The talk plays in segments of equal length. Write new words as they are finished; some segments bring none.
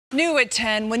New at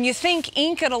 10, when you think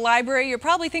ink at a library, you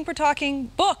probably think we're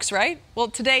talking books, right? Well,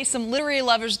 today some literary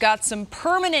lovers got some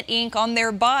permanent ink on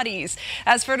their bodies.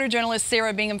 As photojournalist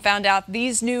Sarah Bingham found out,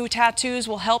 these new tattoos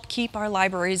will help keep our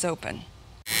libraries open.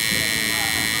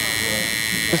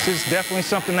 This is definitely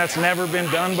something that's never been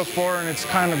done before, and it's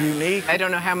kind of unique. I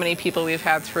don't know how many people we've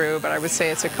had through, but I would say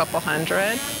it's a couple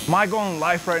hundred. My goal in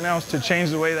life right now is to change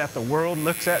the way that the world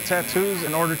looks at tattoos.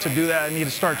 In order to do that, I need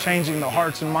to start changing the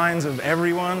hearts and minds of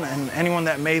everyone, and anyone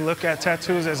that may look at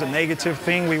tattoos as a negative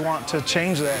thing, we want to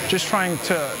change that. Just trying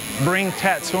to bring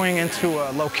tattooing into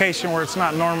a location where it's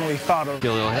not normally thought of.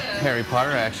 A little Harry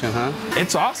Potter action, huh?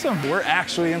 It's awesome. We're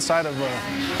actually inside of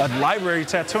a library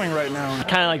tattooing right now.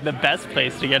 Kind of like the best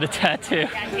place to get a tattoo.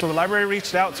 So the library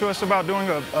reached out to us about doing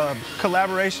a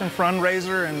collaboration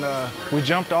fundraiser, and we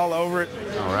jumped all over it.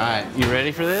 All right, you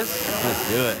ready for this? Let's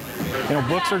do it. You know,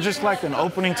 books are just like an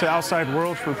opening to outside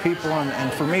world for people,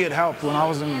 and for me it helped when I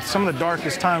was in some of the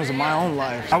darkest times of my own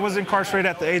life. I was incarcerated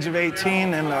at the age of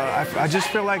 18, and I just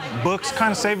feel like books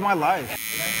kind of saved my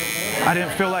life. I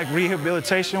didn't feel like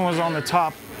rehabilitation was on the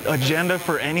top agenda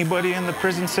for anybody in the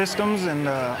prison systems, and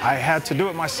I had to do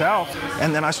it myself.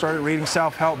 And then I started reading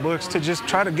self-help books to just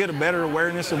try to get a better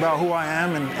awareness about who I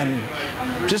am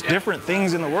and just different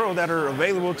things in the world that are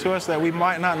available to us that we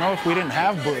might not know if we didn't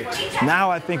have books.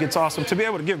 Now I think it's awesome to be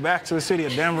able to give back to the city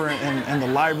of Denver and the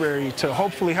library to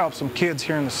hopefully help some kids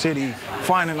here in the city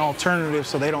find an alternative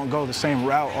so they don't go the same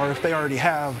route, or if they already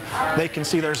have, they can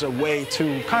see there's a way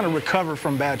to kind of recover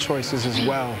from bad choices as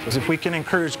well. Because if we can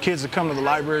encourage kids to come to the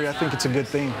library, I think it's a good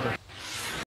thing.